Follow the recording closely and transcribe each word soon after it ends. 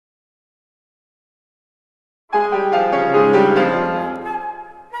As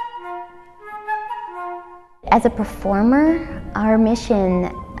a performer, our mission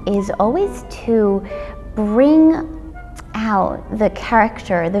is always to bring out the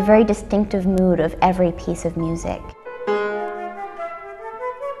character, the very distinctive mood of every piece of music.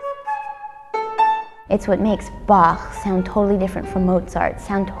 It's what makes Bach sound totally different from Mozart,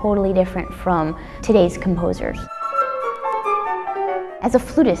 sound totally different from today's composers. As a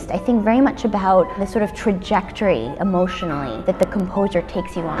flutist, I think very much about the sort of trajectory emotionally that the composer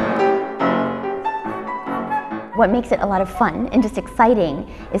takes you on. What makes it a lot of fun and just exciting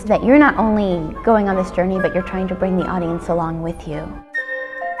is that you're not only going on this journey, but you're trying to bring the audience along with you.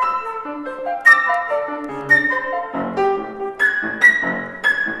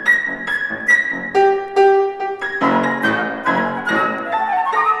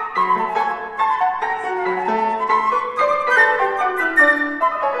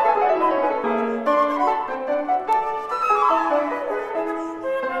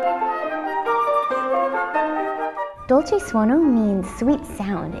 Dolce Suono means sweet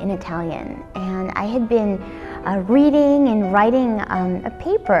sound in Italian, and I had been reading and writing a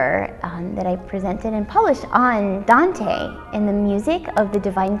paper that I presented and published on Dante and the music of the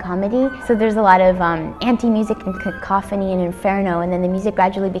Divine Comedy. So there's a lot of anti-music and cacophony and inferno, and then the music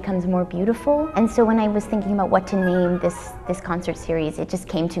gradually becomes more beautiful. And so when I was thinking about what to name this concert series, it just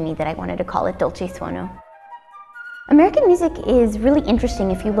came to me that I wanted to call it Dolce Suono. American music is really interesting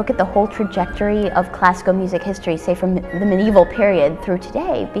if you look at the whole trajectory of classical music history, say from the medieval period through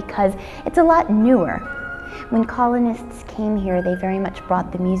today, because it's a lot newer. When colonists came here, they very much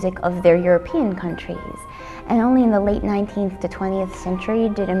brought the music of their European countries. And only in the late 19th to 20th century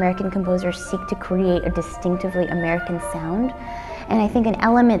did American composers seek to create a distinctively American sound. And I think an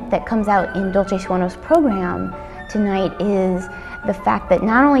element that comes out in Dolce Suono's program tonight is the fact that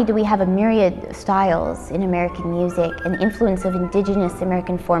not only do we have a myriad styles in American music, an influence of indigenous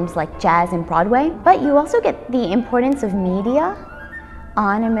American forms like jazz and Broadway, but you also get the importance of media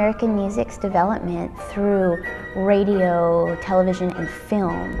on American music's development through radio, television, and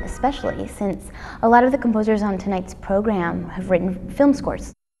film, especially since a lot of the composers on tonight's program have written film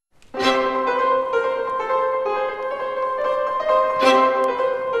scores.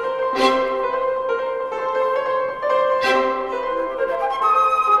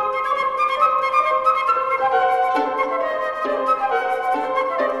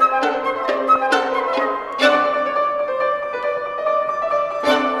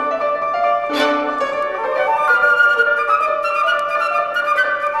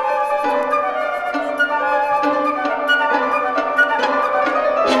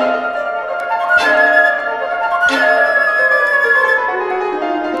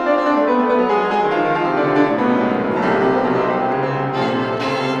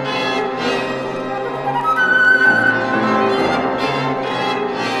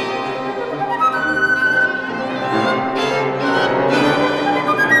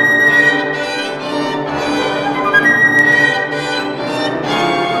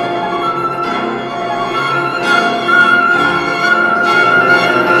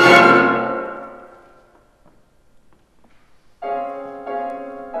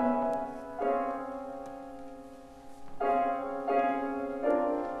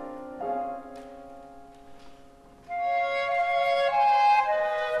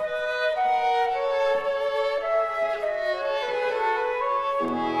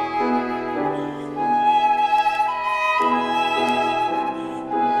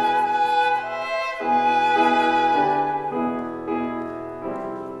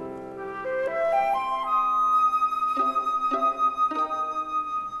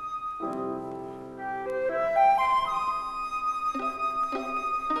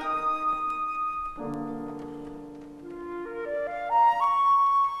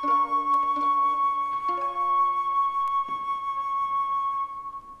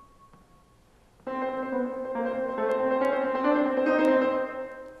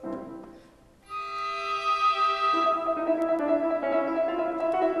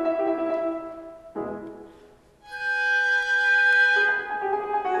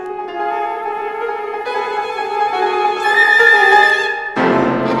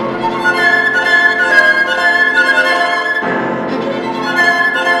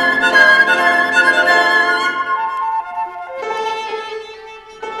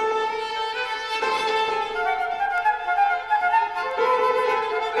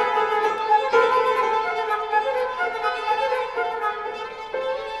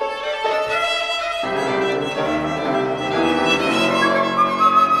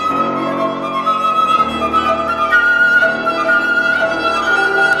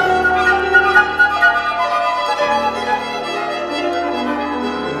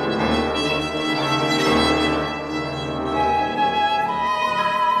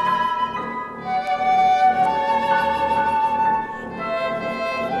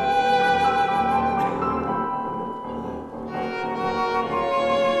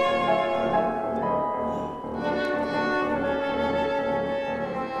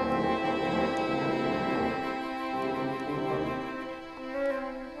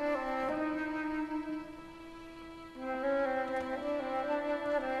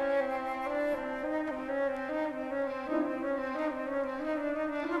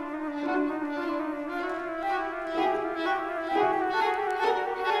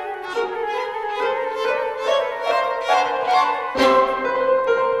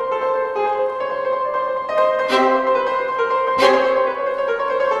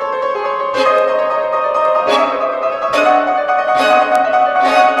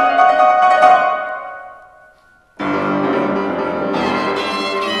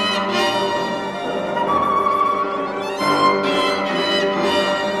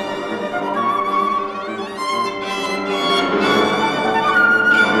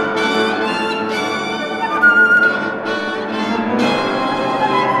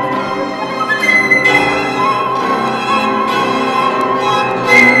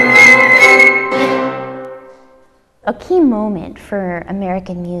 moment for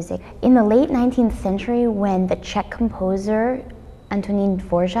American music. In the late 19th century, when the Czech composer Antonín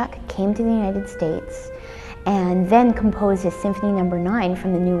Dvořák came to the United States and then composed his Symphony No. 9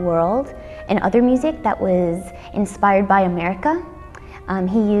 from the New World and other music that was inspired by America.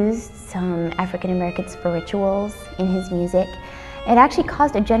 He used some African-American spirituals in his music. It actually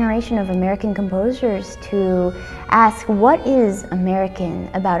caused a generation of American composers to ask, what is American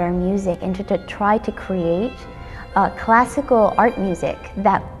about our music, and to try to create classical art music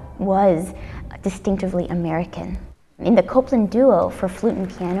that was distinctively American. In the Copland duo for flute and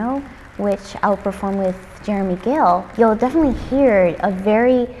piano, which I'll perform with Jeremy Gale, you'll definitely hear a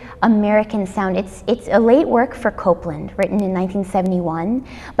very American sound. It's a late work for Copland, written in 1971,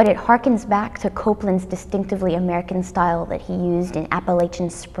 but it harkens back to Copland's distinctively American style that he used in Appalachian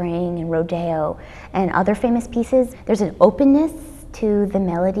Spring and Rodeo and other famous pieces. There's an openness to the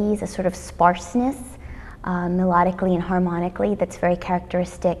melodies, a sort of sparseness, melodically and harmonically, that's very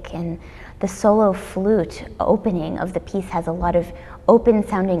characteristic, and the solo flute opening of the piece has a lot of open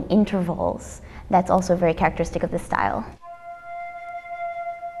sounding intervals that's also very characteristic of the style.